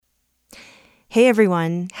Hey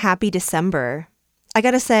everyone, happy December. I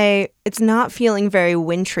gotta say, it's not feeling very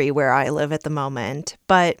wintry where I live at the moment,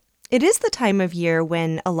 but it is the time of year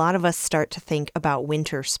when a lot of us start to think about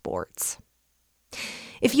winter sports.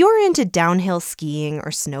 If you're into downhill skiing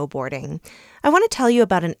or snowboarding, I want to tell you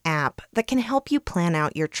about an app that can help you plan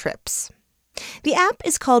out your trips. The app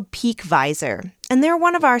is called PeakVisor, and they're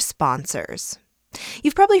one of our sponsors.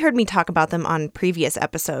 You've probably heard me talk about them on previous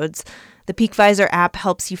episodes. The PeakVisor app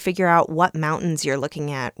helps you figure out what mountains you're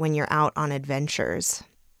looking at when you're out on adventures.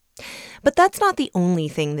 But that's not the only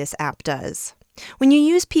thing this app does. When you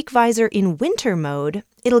use PeakVisor in winter mode,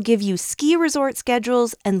 it'll give you ski resort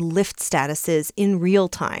schedules and lift statuses in real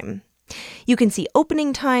time. You can see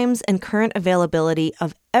opening times and current availability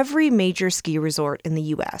of every major ski resort in the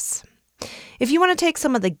U.S. If you want to take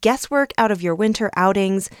some of the guesswork out of your winter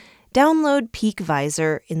outings, download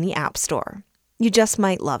PeakVisor in the App Store. You just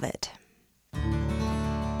might love it.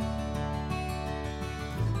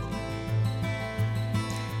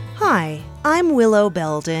 Hi, I'm Willow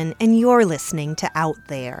Belden, and you're listening to Out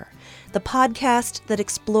There, the podcast that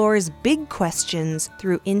explores big questions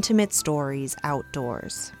through intimate stories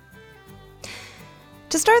outdoors.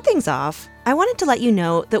 To start things off, I wanted to let you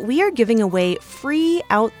know that we are giving away free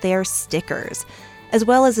Out There stickers, as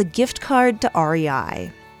well as a gift card to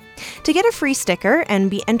REI. To get a free sticker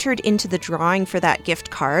and be entered into the drawing for that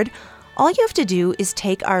gift card, all you have to do is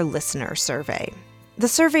take our listener survey. The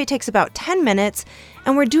survey takes about 10 minutes,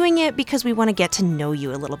 and we're doing it because we want to get to know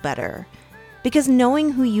you a little better. Because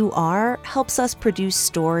knowing who you are helps us produce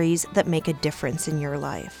stories that make a difference in your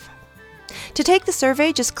life. To take the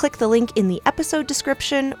survey, just click the link in the episode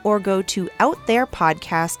description or go to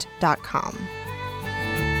outtherepodcast.com.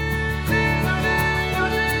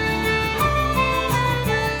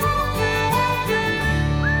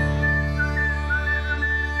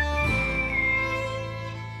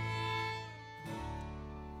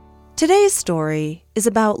 Today's story is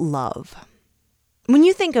about love. When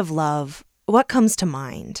you think of love, what comes to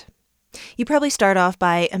mind? You probably start off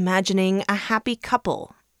by imagining a happy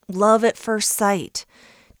couple, love at first sight,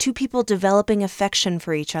 two people developing affection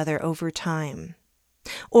for each other over time.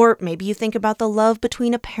 Or maybe you think about the love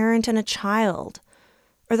between a parent and a child,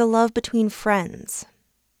 or the love between friends.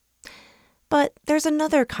 But there's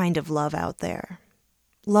another kind of love out there.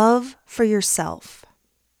 Love for yourself.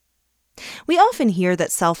 We often hear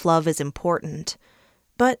that self-love is important,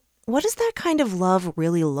 but what does that kind of love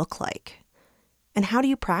really look like? And how do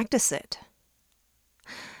you practice it?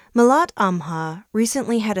 Malat Amha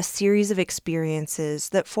recently had a series of experiences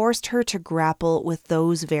that forced her to grapple with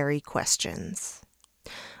those very questions.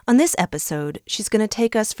 On this episode, she's going to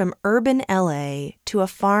take us from urban LA to a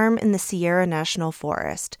farm in the Sierra National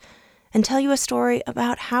Forest and tell you a story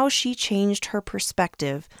about how she changed her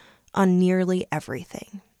perspective on nearly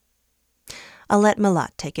everything. I'll let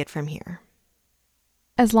Malat take it from here.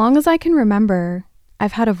 As long as I can remember,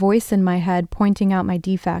 I've had a voice in my head pointing out my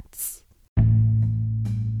defects.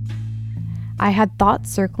 I had thoughts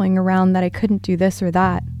circling around that I couldn't do this or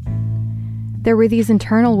that. There were these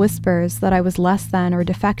internal whispers that I was less than or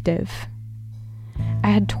defective. I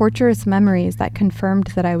had torturous memories that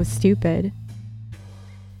confirmed that I was stupid.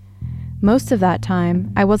 Most of that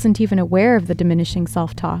time, I wasn't even aware of the diminishing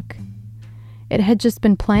self-talk. It had just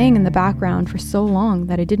been playing in the background for so long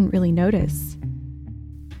that I didn't really notice.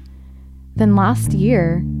 Then last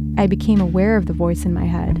year, I became aware of the voice in my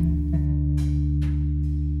head.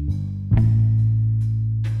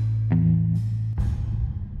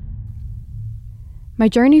 My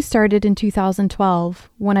journey started in 2012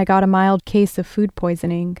 when I got a mild case of food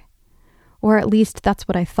poisoning. Or at least that's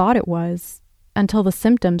what I thought it was, until the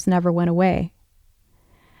symptoms never went away.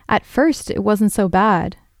 At first, it wasn't so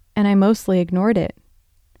bad, and I mostly ignored it.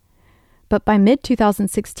 But by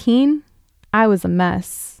mid-2016, I was a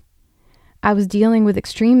mess. I was dealing with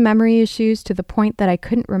extreme memory issues to the point that I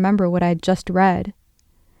couldn't remember what I'd just read.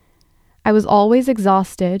 I was always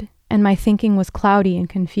exhausted, and my thinking was cloudy and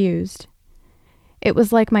confused. It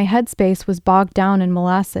was like my headspace was bogged down in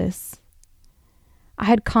molasses. I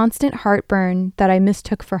had constant heartburn that I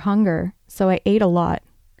mistook for hunger, so I ate a lot.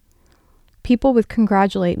 People would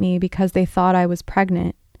congratulate me because they thought I was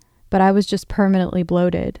pregnant, but I was just permanently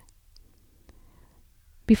bloated.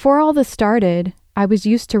 Before all this started, I was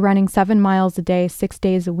used to running 7 miles a day, 6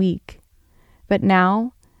 days a week. But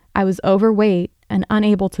now, I was overweight and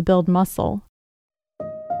unable to build muscle.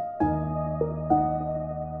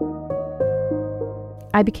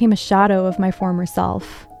 I became a shadow of my former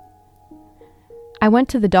self. I went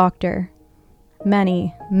to the doctor.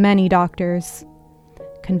 Many, many doctors.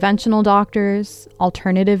 Conventional doctors,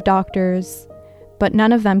 alternative doctors, but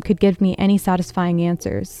none of them could give me any satisfying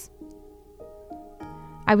answers.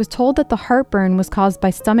 I was told that the heartburn was caused by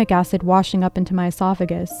stomach acid washing up into my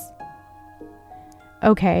esophagus.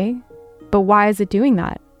 Okay, but why is it doing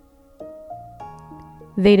that?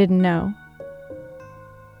 They didn't know.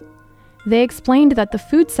 They explained that the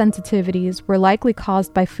food sensitivities were likely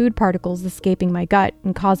caused by food particles escaping my gut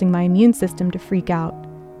and causing my immune system to freak out.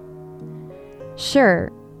 Sure,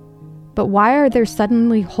 but why are there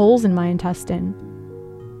suddenly holes in my intestine?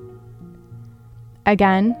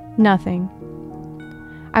 Again, nothing.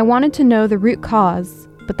 I wanted to know the root cause,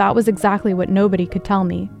 but that was exactly what nobody could tell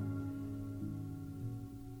me.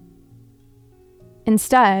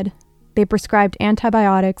 Instead, they prescribed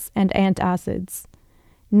antibiotics and antacids,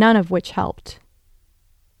 none of which helped.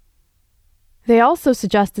 They also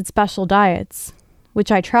suggested special diets, which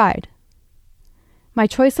I tried. My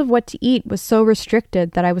choice of what to eat was so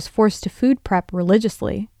restricted that I was forced to food prep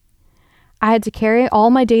religiously. I had to carry all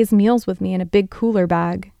my day's meals with me in a big cooler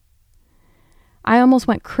bag. I almost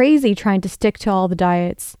went crazy trying to stick to all the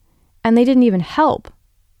diets, and they didn't even help.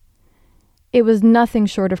 It was nothing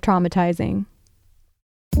short of traumatizing.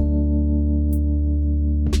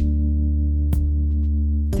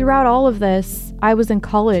 Throughout all of this, I was in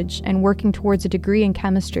college and working towards a degree in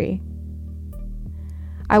chemistry.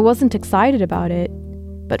 I wasn't excited about it,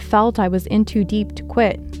 but felt I was in too deep to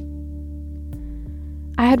quit.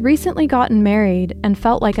 I had recently gotten married and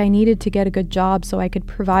felt like I needed to get a good job so I could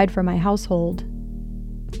provide for my household.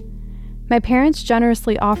 My parents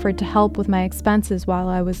generously offered to help with my expenses while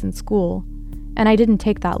I was in school, and I didn't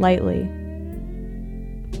take that lightly.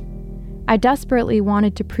 I desperately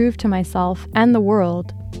wanted to prove to myself and the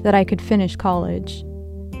world that I could finish college.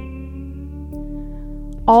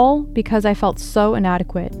 All because I felt so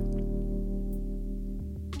inadequate.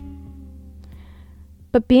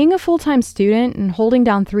 But being a full-time student and holding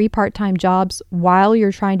down 3 part-time jobs while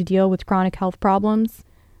you're trying to deal with chronic health problems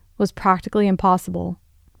was practically impossible.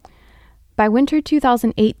 By winter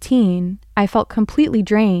 2018, I felt completely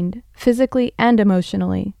drained, physically and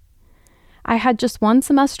emotionally. I had just 1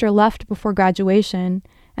 semester left before graduation,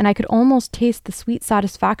 and I could almost taste the sweet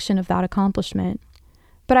satisfaction of that accomplishment.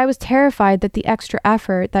 But I was terrified that the extra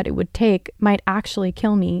effort that it would take might actually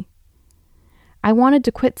kill me. I wanted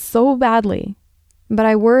to quit so badly, but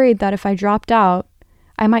I worried that if I dropped out,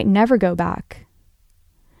 I might never go back.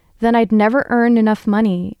 Then I'd never earn enough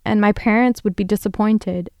money, and my parents would be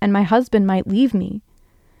disappointed, and my husband might leave me.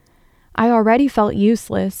 I already felt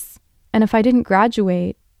useless, and if I didn't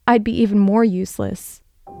graduate, I'd be even more useless.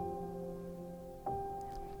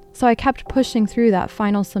 So I kept pushing through that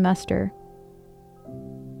final semester.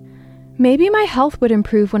 Maybe my health would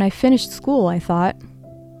improve when I finished school, I thought.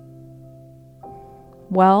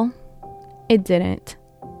 Well, it didn't.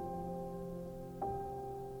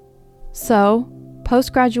 So,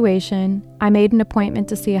 post-graduation, I made an appointment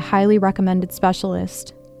to see a highly recommended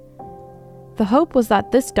specialist. The hope was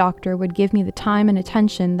that this doctor would give me the time and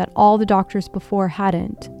attention that all the doctors before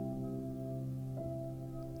hadn't.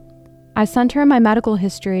 I sent her my medical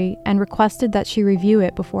history and requested that she review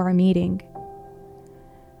it before our meeting.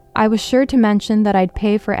 I was sure to mention that I'd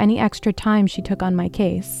pay for any extra time she took on my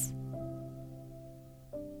case.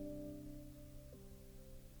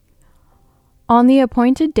 On the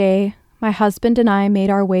appointed day, my husband and I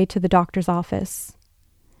made our way to the doctor's office.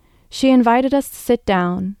 She invited us to sit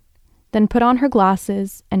down, then put on her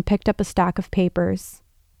glasses and picked up a stack of papers.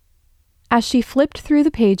 As she flipped through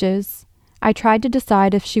the pages, I tried to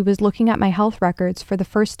decide if she was looking at my health records for the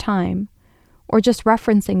first time or just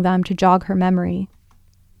referencing them to jog her memory.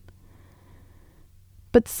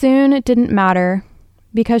 But soon it didn't matter,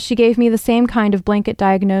 because she gave me the same kind of blanket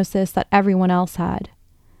diagnosis that everyone else had.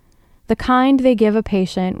 The kind they give a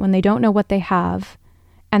patient when they don't know what they have,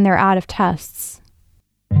 and they're out of tests.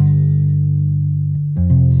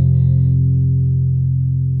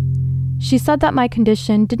 She said that my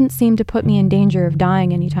condition didn't seem to put me in danger of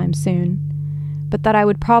dying anytime soon, but that I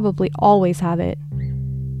would probably always have it.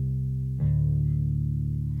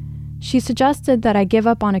 She suggested that I give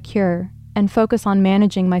up on a cure and focus on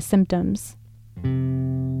managing my symptoms.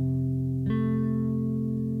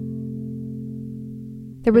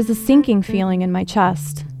 There was a sinking feeling in my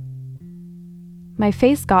chest. My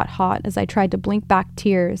face got hot as I tried to blink back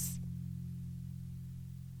tears.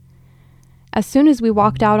 As soon as we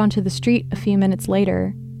walked out onto the street a few minutes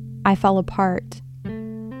later, I fell apart.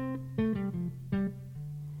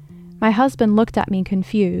 My husband looked at me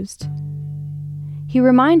confused. He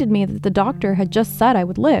reminded me that the doctor had just said I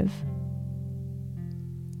would live.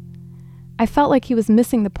 I felt like he was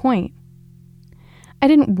missing the point. I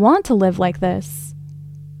didn't want to live like this.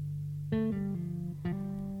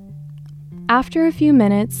 After a few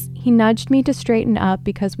minutes, he nudged me to straighten up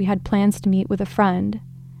because we had plans to meet with a friend,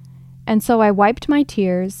 And so I wiped my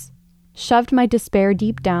tears, shoved my despair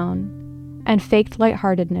deep down, and faked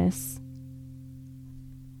lightheartedness.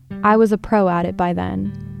 I was a pro at it by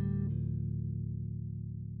then.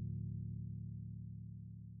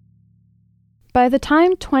 By the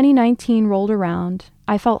time 2019 rolled around,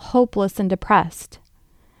 I felt hopeless and depressed.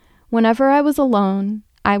 Whenever I was alone,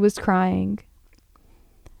 I was crying.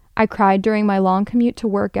 I cried during my long commute to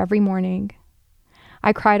work every morning.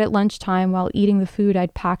 I cried at lunchtime while eating the food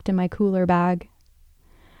I'd packed in my cooler bag.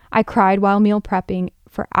 I cried while meal prepping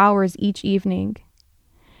for hours each evening.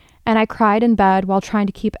 And I cried in bed while trying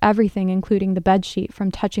to keep everything, including the bedsheet,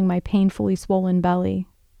 from touching my painfully swollen belly.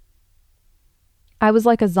 I was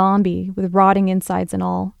like a zombie with rotting insides and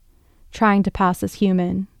all, trying to pass as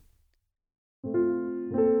human.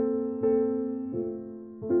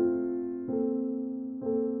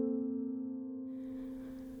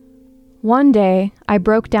 One day, I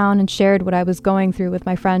broke down and shared what I was going through with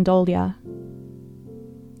my friend Olya.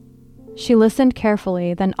 She listened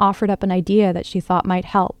carefully, then offered up an idea that she thought might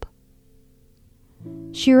help.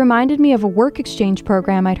 She reminded me of a work exchange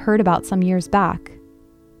program I'd heard about some years back.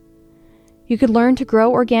 You could learn to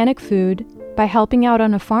grow organic food by helping out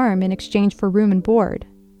on a farm in exchange for room and board.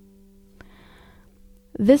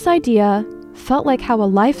 This idea felt like how a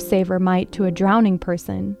lifesaver might to a drowning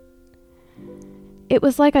person. It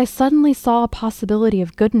was like I suddenly saw a possibility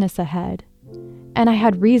of goodness ahead, and I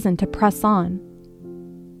had reason to press on.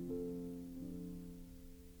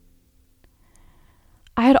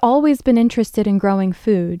 I had always been interested in growing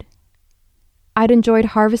food. I'd enjoyed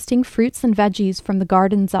harvesting fruits and veggies from the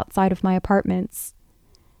gardens outside of my apartments.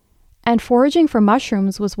 And foraging for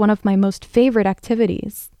mushrooms was one of my most favorite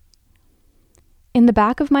activities. In the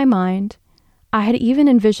back of my mind, I had even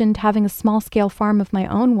envisioned having a small-scale farm of my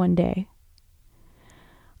own one day.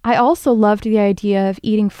 I also loved the idea of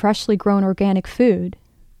eating freshly grown organic food.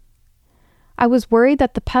 I was worried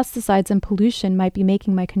that the pesticides and pollution might be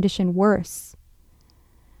making my condition worse.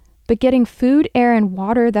 But getting food, air, and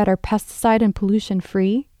water that are pesticide and pollution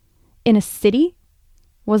free in a city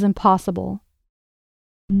was impossible.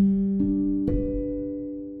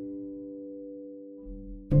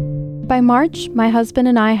 By March, my husband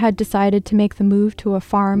and I had decided to make the move to a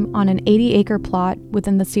farm on an 80-acre plot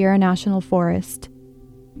within the Sierra National Forest.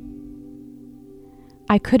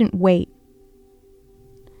 I couldn't wait.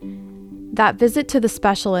 That visit to the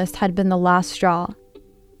specialist had been the last straw.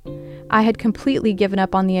 I had completely given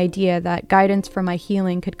up on the idea that guidance for my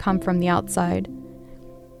healing could come from the outside.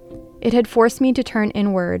 It had forced me to turn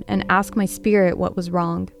inward and ask my spirit what was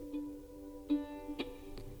wrong.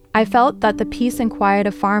 I felt that the peace and quiet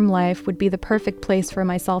of farm life would be the perfect place for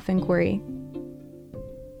my self-inquiry.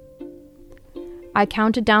 I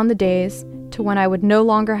counted down the days to when I would no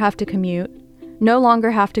longer have to commute, no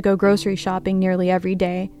longer have to go grocery shopping nearly every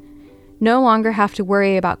day, no longer have to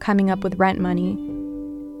worry about coming up with rent money.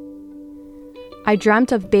 I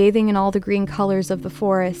dreamt of bathing in all the green colors of the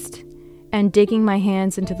forest and digging my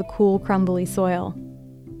hands into the cool, crumbly soil.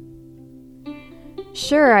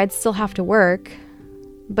 Sure, I'd still have to work,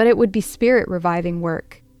 but it would be spirit-reviving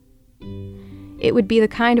work. It would be the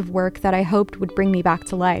kind of work that I hoped would bring me back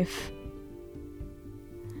to life.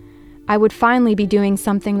 I would finally be doing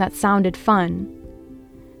something that sounded fun.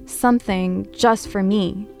 Something just for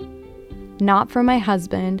me. Not for my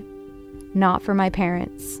husband, not for my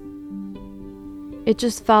parents. It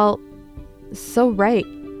just felt so right.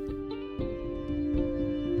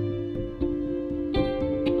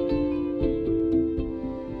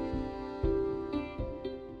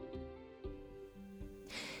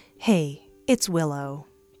 Hey, it's Willow.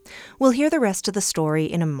 We'll hear the rest of the story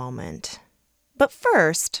in a moment. But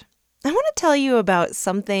first, I want to tell you about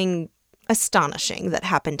something astonishing that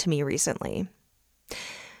happened to me recently.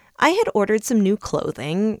 I had ordered some new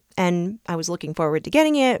clothing, and I was looking forward to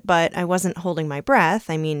getting it, but I wasn't holding my breath.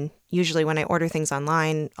 I mean, usually when I order things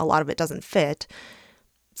online, a lot of it doesn't fit.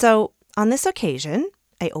 So on this occasion,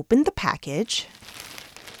 I opened the package,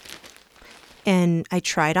 and I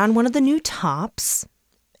tried on one of the new tops,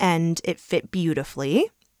 and it fit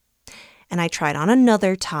beautifully. And I tried on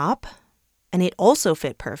another top, and it also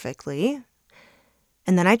fit perfectly.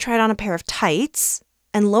 And then I tried on a pair of tights,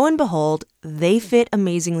 and lo and behold, they fit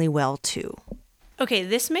amazingly well too. Okay,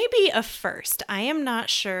 this may be a first. I am not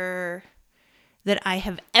sure that I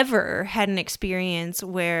have ever had an experience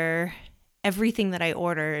where everything that I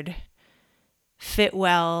ordered fit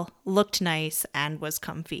well, looked nice, and was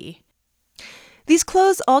comfy. These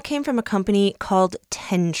clothes all came from a company called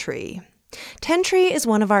Tentree. Tentree is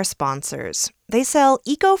one of our sponsors. They sell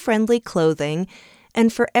eco-friendly clothing,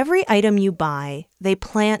 and for every item you buy, they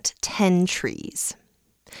plant 10 trees.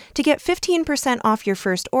 To get 15% off your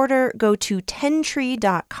first order, go to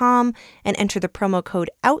 10tree.com and enter the promo code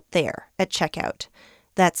OUTTHERE at checkout.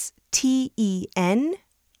 That's TEN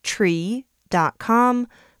tree.com,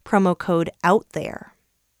 promo code OUTTHERE.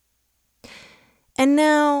 And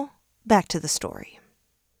now, back to the story.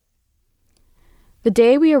 The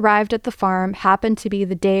day we arrived at the farm happened to be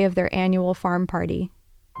the day of their annual farm party.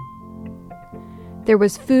 There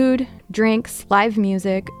was food, drinks, live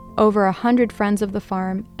music, over 100 friends of the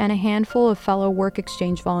farm, and a handful of fellow work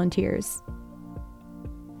exchange volunteers.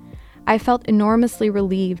 I felt enormously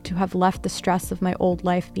relieved to have left the stress of my old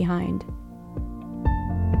life behind.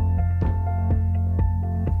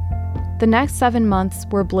 The next 7 months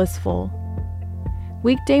were blissful.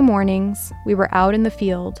 Weekday mornings, we were out in the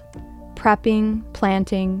field, prepping,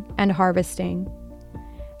 planting, and harvesting.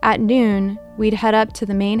 At noon, we'd head up to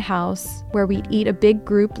the main house where we'd eat a big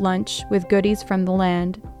group lunch with goodies from the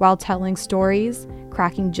land while telling stories,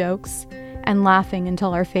 cracking jokes, and laughing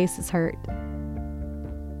until our faces hurt.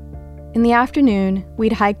 In the afternoon,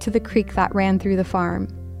 we'd hike to the creek that ran through the farm.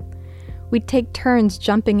 We'd take turns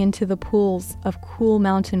jumping into the pools of cool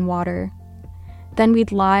mountain water. Then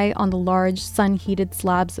we'd lie on the large sun-heated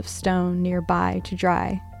slabs of stone nearby to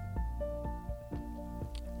dry.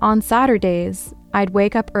 On Saturdays, I'd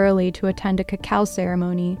wake up early to attend a cacao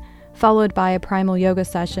ceremony, followed by a primal yoga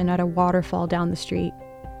session at a waterfall down the street.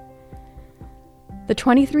 The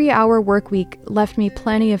 23-hour work week left me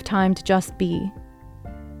plenty of time to just be.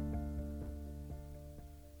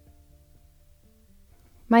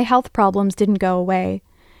 My health problems didn't go away,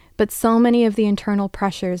 but so many of the internal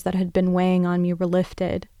pressures that had been weighing on me were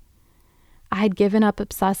lifted. I had given up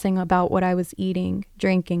obsessing about what I was eating,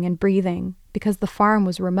 drinking, and breathing because the farm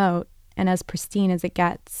was remote and as pristine as it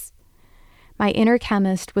gets. My inner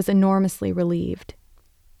chemist was enormously relieved.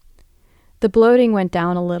 The bloating went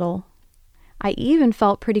down a little. I even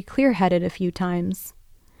felt pretty clear-headed a few times.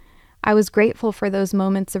 I was grateful for those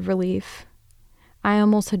moments of relief. I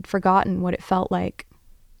almost had forgotten what it felt like.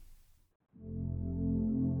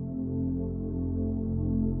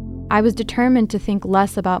 I was determined to think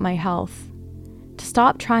less about my health, to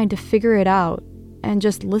stop trying to figure it out and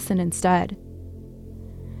just listen instead.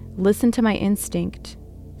 Listen to my instinct,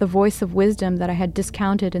 the voice of wisdom that I had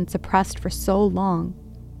discounted and suppressed for so long.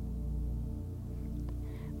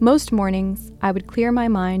 Most mornings, I would clear my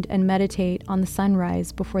mind and meditate on the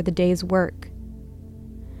sunrise before the day's work.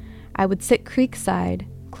 I would sit creekside,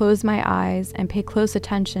 close my eyes, and pay close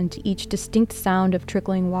attention to each distinct sound of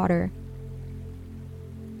trickling water.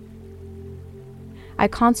 I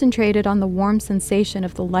concentrated on the warm sensation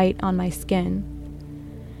of the light on my skin,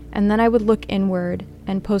 and then I would look inward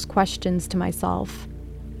and pose questions to myself.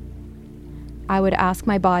 I would ask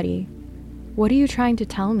my body, "What are you trying to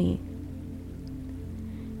tell me?"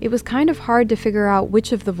 It was kind of hard to figure out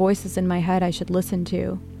which of the voices in my head I should listen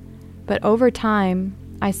to, but over time,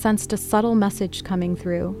 I sensed a subtle message coming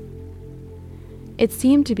through. It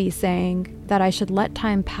seemed to be saying that I should let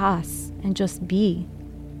time pass and just be.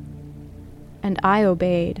 And I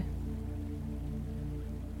obeyed.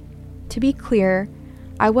 To be clear,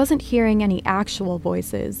 I wasn't hearing any actual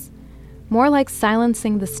voices, more like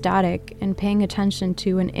silencing the static and paying attention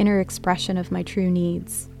to an inner expression of my true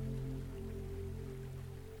needs.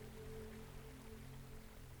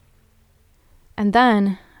 And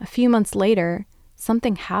then, a few months later,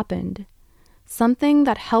 something happened. Something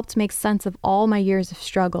that helped make sense of all my years of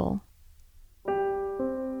struggle.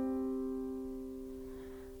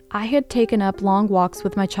 I had taken up long walks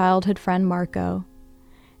with my childhood friend Marco,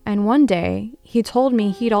 and one day he told me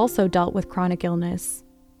he'd also dealt with chronic illness.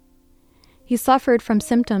 He suffered from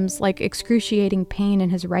symptoms like excruciating pain in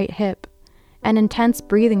his right hip and intense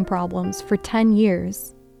breathing problems for 10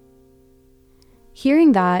 years.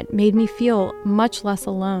 Hearing that made me feel much less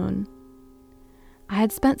alone. I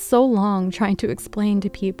had spent so long trying to explain to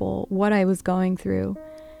people what I was going through,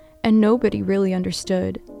 and nobody really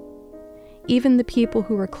understood. Even the people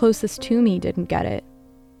who were closest to me didn't get it.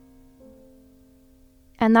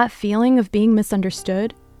 And that feeling of being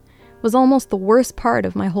misunderstood was almost the worst part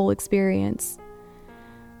of my whole experience.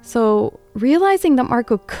 So, realizing that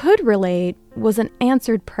Marco could relate was an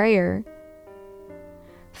answered prayer.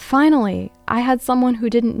 Finally, I had someone who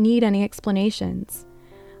didn't need any explanations.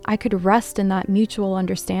 I could rest in that mutual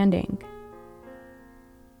understanding.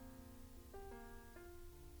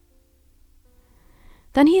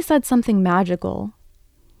 Then he said something magical.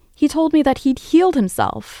 He told me that he'd healed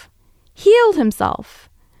himself. Healed himself!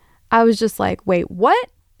 I was just like, wait, what?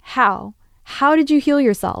 How? How did you heal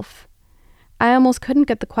yourself? I almost couldn't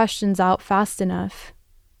get the questions out fast enough.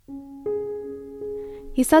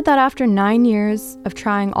 He said that after 9 years of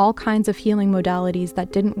trying all kinds of healing modalities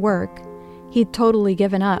that didn't work, he'd totally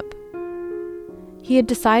given up. He had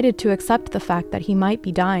decided to accept the fact that he might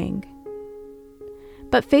be dying.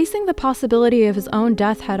 But facing the possibility of his own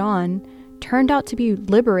death head-on turned out to be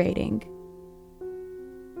liberating.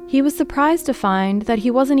 He was surprised to find that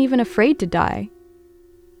he wasn't even afraid to die.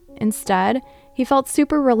 Instead, he felt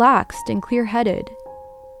super relaxed and clear-headed.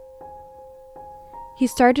 He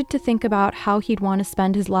started to think about how he'd want to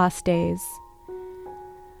spend his last days.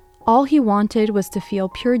 All he wanted was to feel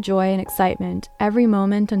pure joy and excitement every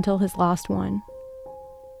moment until his last one.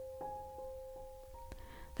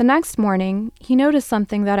 The next morning, he noticed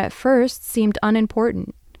something that at first seemed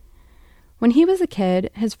unimportant. When he was a kid,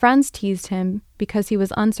 his friends teased him because he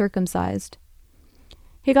was uncircumcised.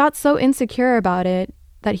 He got so insecure about it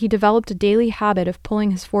that he developed a daily habit of pulling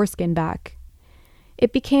his foreskin back.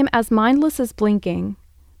 It became as mindless as blinking,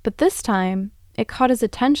 but this time, it caught his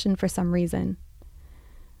attention for some reason.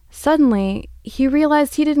 Suddenly, he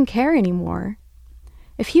realized he didn't care anymore.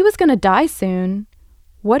 If he was going to die soon,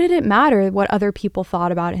 what did it matter what other people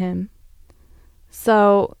thought about him?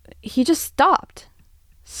 So, he just stopped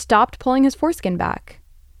pulling his foreskin back,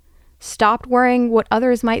 stopped worrying what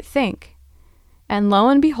others might think, and lo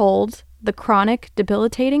and behold, the chronic,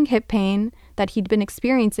 debilitating hip pain that he'd been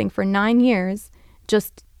experiencing for 9 years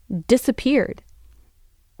just disappeared.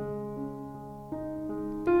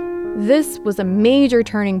 This was a major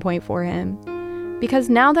turning point for him, because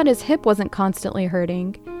now that his hip wasn't constantly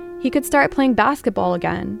hurting, he could start playing basketball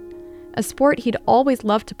again, a sport he'd always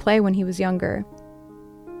loved to play when he was younger.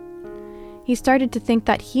 He started to think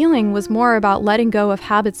that healing was more about letting go of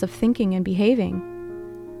habits of thinking and behaving.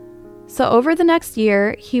 So over the next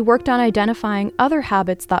year, he worked on identifying other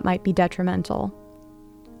habits that might be detrimental,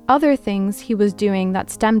 other things he was doing that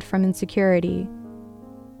stemmed from insecurity.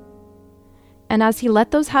 And as he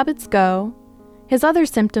let those habits go, his other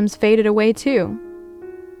symptoms faded away too.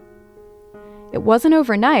 It wasn't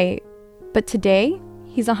overnight, but today,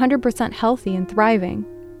 he's 100% healthy and thriving.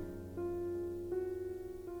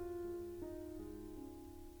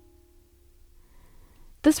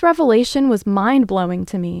 This revelation was mind-blowing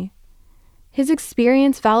to me. His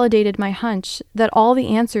experience validated my hunch that all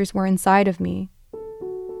the answers were inside of me.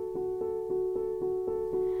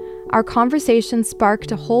 Our conversation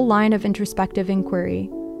sparked a whole line of introspective inquiry.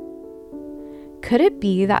 Could it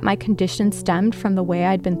be that my condition stemmed from the way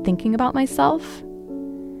I'd been thinking about myself?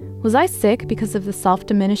 Was I sick because of the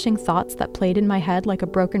self-diminishing thoughts that played in my head like a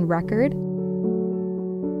broken record?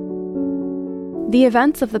 The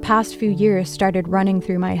events of the past few years started running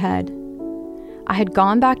through my head. I had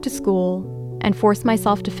gone back to school and forced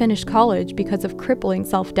myself to finish college because of crippling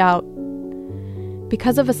self-doubt,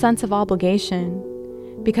 because of a sense of obligation,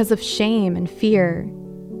 because of shame and fear.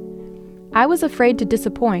 I was afraid to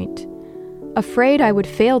disappoint, afraid I would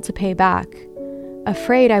fail to pay back,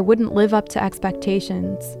 afraid I wouldn't live up to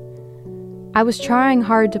expectations. I was trying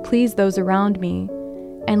hard to please those around me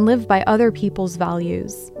and live by other people's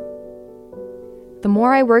values. The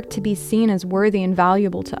more I worked to be seen as worthy and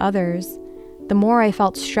valuable to others, the more I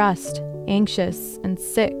felt stressed, anxious, and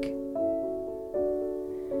sick.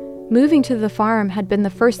 Moving to the farm had been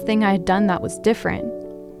the first thing I had done that was different.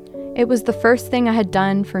 It was the first thing I had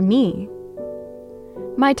done for me.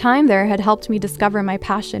 My time there had helped me discover my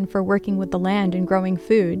passion for working with the land and growing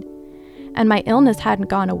food, and my illness hadn't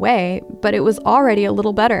gone away, but it was already a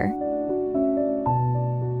little better.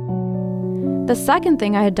 The second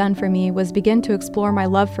thing I had done for me was begin to explore my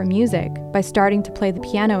love for music by starting to play the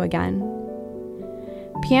piano again.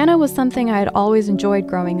 Piano was something I had always enjoyed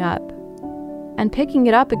growing up, and picking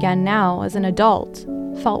it up again now as an adult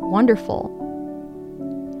felt wonderful.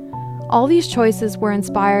 All these choices were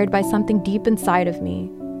inspired by something deep inside of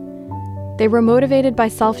me. They were motivated by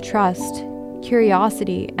self-trust,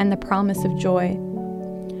 curiosity, and the promise of joy.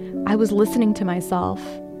 I was listening to myself,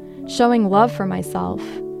 showing love for myself,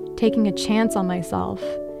 taking a chance on myself,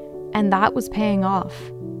 and that was paying off.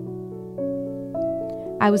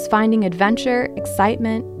 I was finding adventure,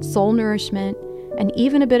 excitement, soul nourishment, and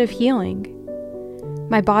even a bit of healing.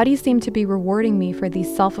 My body seemed to be rewarding me for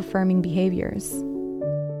these self-affirming behaviors.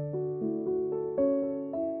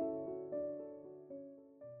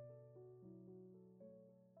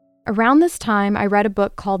 Around this time, I read a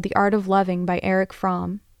book called The Art of Loving by Erich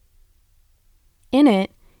Fromm. In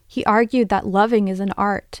it, he argued that loving is an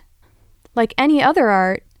art. Like any other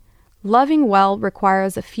art, loving well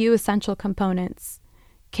requires a few essential components: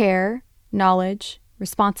 care, knowledge,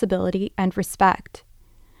 responsibility, and respect.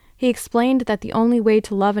 He explained that the only way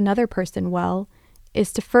to love another person well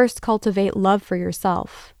is to first cultivate love for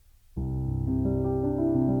yourself.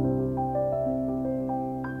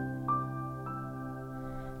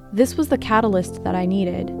 This was the catalyst that I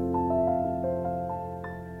needed.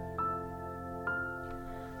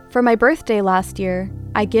 For my birthday last year,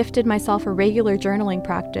 I gifted myself a regular journaling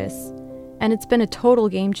practice, and it's been a total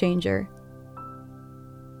game changer.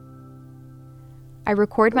 I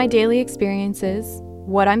record my daily experiences,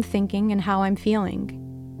 what I'm thinking, and how I'm feeling.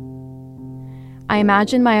 I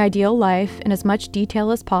imagine my ideal life in as much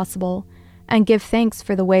detail as possible and give thanks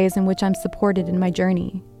for the ways in which I'm supported in my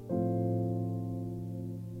journey.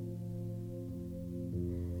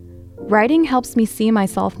 Writing helps me see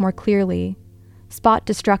myself more clearly, spot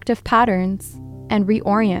destructive patterns, and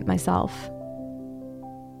reorient myself.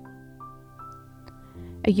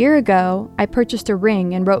 A year ago, I purchased a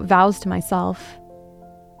ring and wrote vows to myself.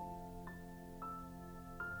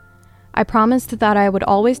 I promised that I would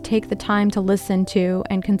always take the time to listen to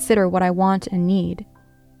and consider what I want and need.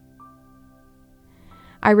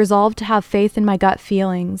 I resolved to have faith in my gut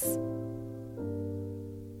feelings.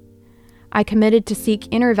 I committed to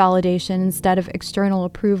seek inner validation instead of external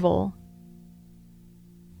approval.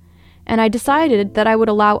 And I decided that I would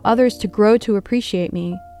allow others to grow to appreciate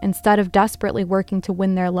me instead of desperately working to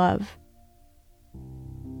win their love.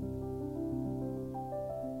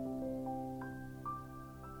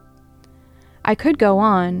 I could go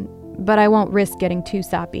on, but I won't risk getting too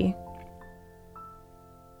sappy.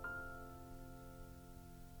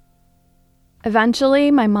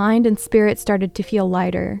 Eventually, my mind and spirit started to feel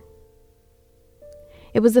lighter.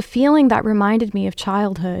 It was a feeling that reminded me of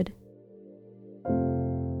childhood.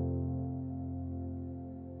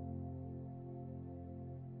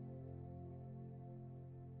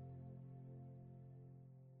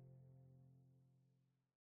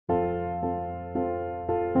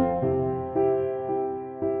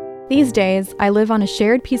 These days, I live on a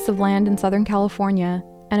shared piece of land in Southern California,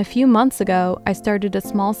 and a few months ago, I started a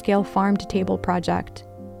small-scale farm-to-table project.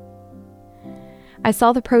 I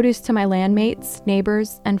sell the produce to my landmates,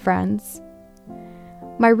 neighbors, and friends.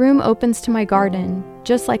 My room opens to my garden,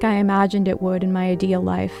 just like I imagined it would in my ideal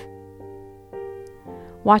life.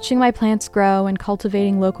 Watching my plants grow and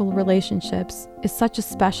cultivating local relationships is such a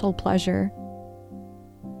special pleasure.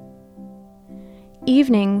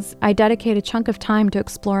 Evenings, I dedicate a chunk of time to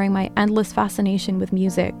exploring my endless fascination with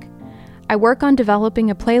music. I work on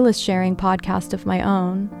developing a playlist sharing podcast of my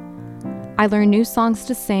own. I learn new songs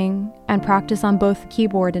to sing and practice on both the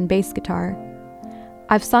keyboard and bass guitar.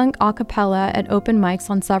 I've sung a cappella at open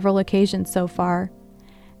mics on several occasions so far,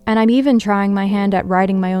 and I'm even trying my hand at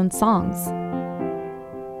writing my own songs.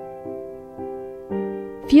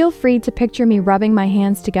 Feel free to picture me rubbing my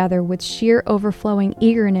hands together with sheer overflowing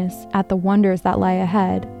eagerness at the wonders that lie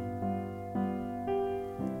ahead.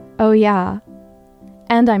 Oh yeah,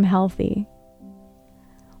 and I'm healthy.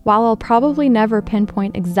 While I'll probably never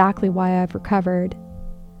pinpoint exactly why I've recovered,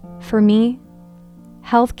 for me,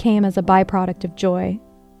 health came as a byproduct of joy,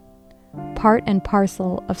 part and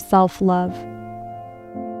parcel of self-love.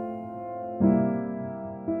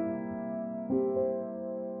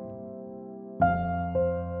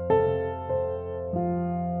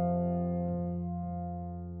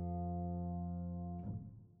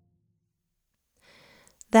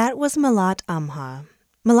 That was Malat Amha.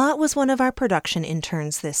 Malat was one of our production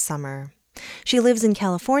interns this summer. She lives in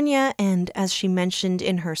California, and as she mentioned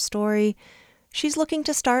in her story, she's looking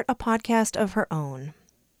to start a podcast of her own.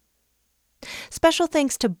 Special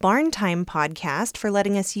thanks to Barn Time Podcast for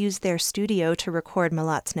letting us use their studio to record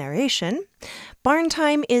Malat's narration. Barn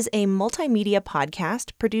Time is a multimedia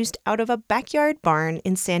podcast produced out of a backyard barn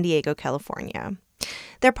in San Diego, California.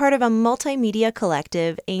 They're part of a multimedia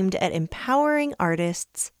collective aimed at empowering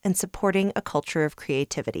artists and supporting a culture of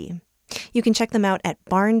creativity. You can check them out at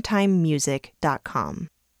barntimemusic.com.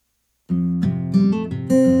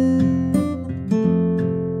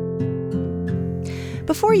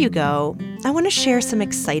 Before you go, I want to share some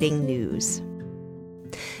exciting news.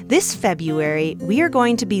 This February, we are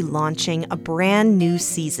going to be launching a brand new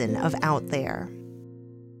season of Out There.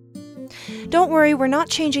 Don't worry, we're not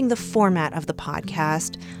changing the format of the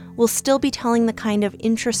podcast. We'll still be telling the kind of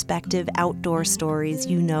introspective outdoor stories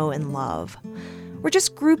you know and love. We're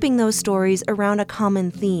just grouping those stories around a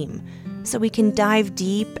common theme so we can dive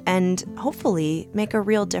deep and hopefully make a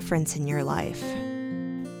real difference in your life.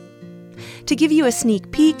 To give you a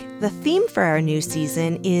sneak peek, the theme for our new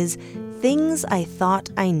season is Things I Thought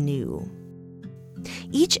I Knew.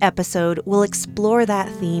 Each episode will explore that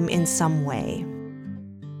theme in some way.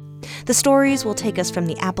 The stories will take us from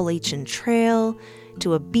the Appalachian Trail,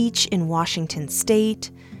 to a beach in Washington State,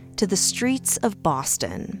 to the streets of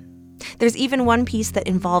Boston. There's even one piece that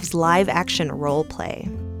involves live-action role play.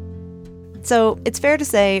 So it's fair to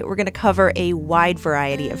say we're going to cover a wide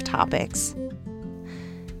variety of topics.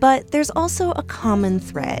 But there's also a common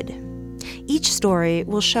thread. Each story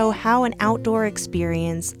will show how an outdoor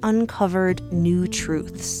experience uncovered new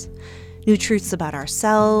truths about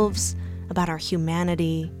ourselves, about our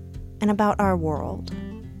humanity, and about our world.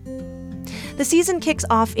 The season kicks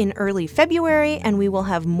off in early February, and we will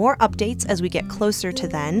have more updates as we get closer to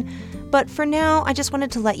then. But for now, I just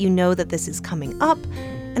wanted to let you know that this is coming up,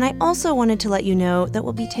 and I also wanted to let you know that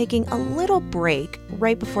we'll be taking a little break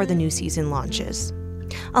right before the new season launches.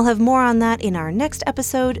 I'll have more on that in our next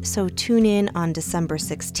episode, so tune in on December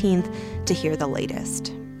 16th to hear the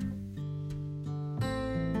latest.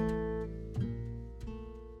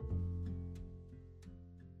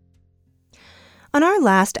 On our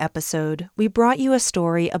last episode, we brought you a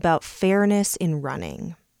story about fairness in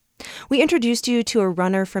running. We introduced you to a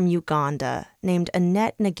runner from Uganda named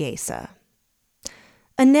Annette Negesa.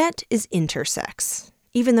 Annette is intersex.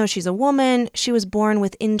 Even though she's a woman, she was born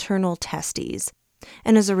with internal testes,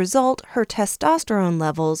 and as a result, her testosterone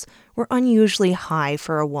levels were unusually high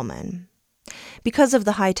for a woman. Because of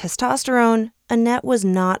the high testosterone, Annette was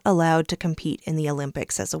not allowed to compete in the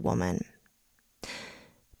Olympics as a woman.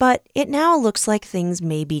 But it now looks like things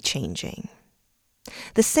may be changing.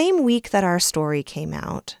 The same week that our story came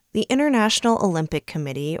out, the International Olympic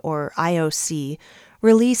Committee, or IOC,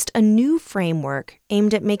 released a new framework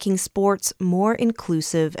aimed at making sports more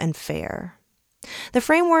inclusive and fair. The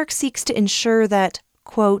framework seeks to ensure that,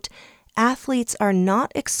 quote, athletes are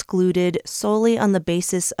not excluded solely on the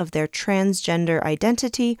basis of their transgender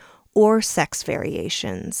identity or sex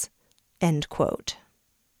variations, end quote.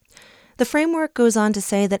 The framework goes on to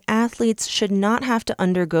say that athletes should not have to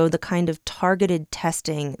undergo the kind of targeted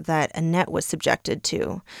testing that Annette was subjected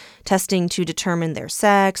to, testing to determine their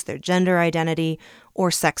sex, their gender identity,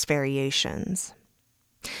 or sex variations.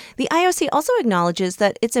 The IOC also acknowledges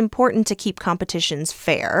that it's important to keep competitions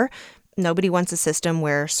fair. Nobody wants a system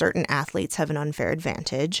where certain athletes have an unfair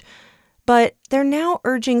advantage. But they're now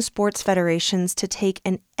urging sports federations to take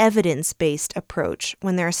an evidence-based approach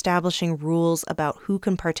when they're establishing rules about who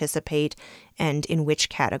can participate and in which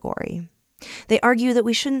category. They argue that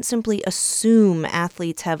we shouldn't simply assume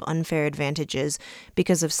athletes have unfair advantages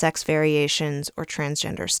because of sex variations or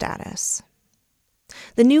transgender status.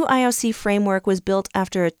 The new IOC framework was built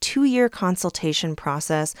after a 2-year consultation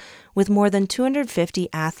process with more than 250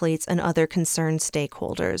 athletes and other concerned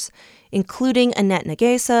stakeholders, including Annette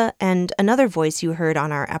Negesa and another voice you heard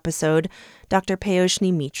on our episode, Dr.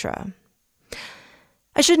 Peyoshni Mitra.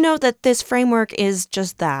 I should note that this framework is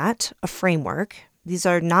just that, a framework. These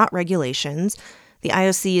are not regulations. The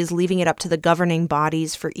IOC is leaving it up to the governing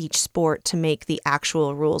bodies for each sport to make the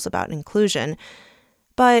actual rules about inclusion.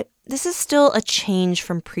 But this is still a change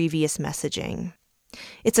from previous messaging.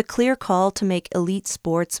 It's a clear call to make elite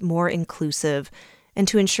sports more inclusive and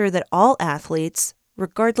to ensure that all athletes,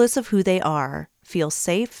 regardless of who they are, feel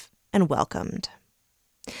safe and welcomed.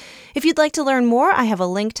 If you'd like to learn more, I have a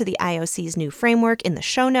link to the IOC's new framework in the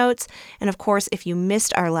show notes. And of course, if you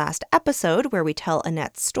missed our last episode where we tell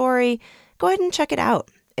Annette's story, go ahead and check it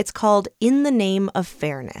out. It's called In the Name of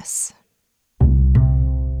Fairness.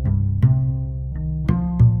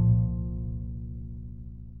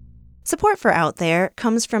 Support for Out There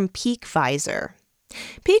comes from PeakVisor.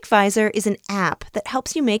 PeakVisor is an app that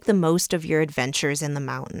helps you make the most of your adventures in the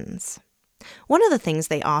mountains. One of the things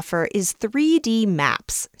they offer is 3D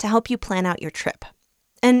maps to help you plan out your trip.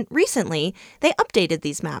 And recently, they updated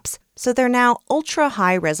these maps, so they're now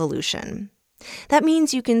ultra-high resolution. That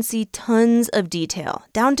means you can see tons of detail,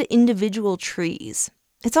 down to individual trees.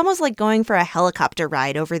 It's almost like going for a helicopter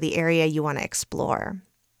ride over the area you want to explore.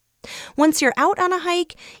 Once you're out on a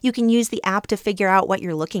hike, you can use the app to figure out what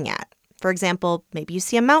you're looking at. For example, maybe you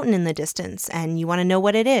see a mountain in the distance and you want to know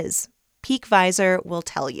what it is. PeakVisor will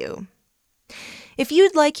tell you. If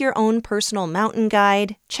you'd like your own personal mountain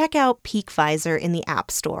guide, check out PeakVisor in the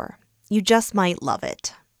App Store. You just might love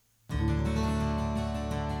it.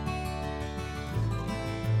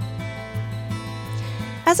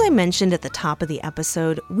 As I mentioned at the top of the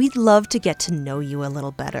episode, we'd love to get to know you a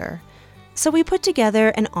little better. So we put together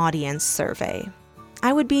an audience survey.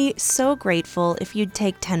 I would be so grateful if you'd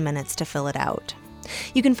take 10 minutes to fill it out.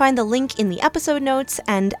 You can find the link in the episode notes,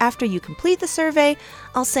 and after you complete the survey,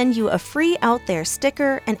 I'll send you a free Out There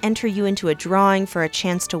sticker and enter you into a drawing for a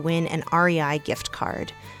chance to win an REI gift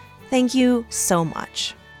card. Thank you so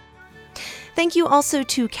much. Thank you also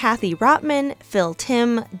to Kathy Rotman, Phil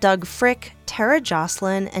Tim, Doug Frick, Tara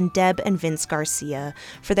Jocelyn, and Deb and Vince Garcia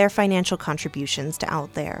for their financial contributions to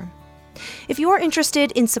Out There. If you're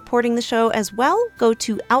interested in supporting the show as well, go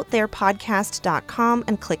to outtherepodcast.com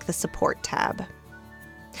and click the support tab.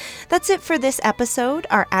 That's it for this episode.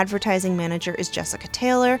 Our advertising manager is Jessica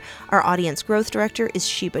Taylor. Our audience growth director is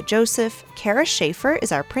Sheba Joseph. Kara Schaefer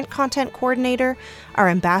is our print content coordinator. Our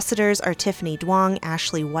ambassadors are Tiffany Duong,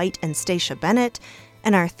 Ashley White, and Stacia Bennett.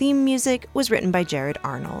 And our theme music was written by Jared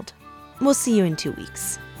Arnold. We'll see you in 2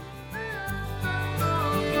 weeks.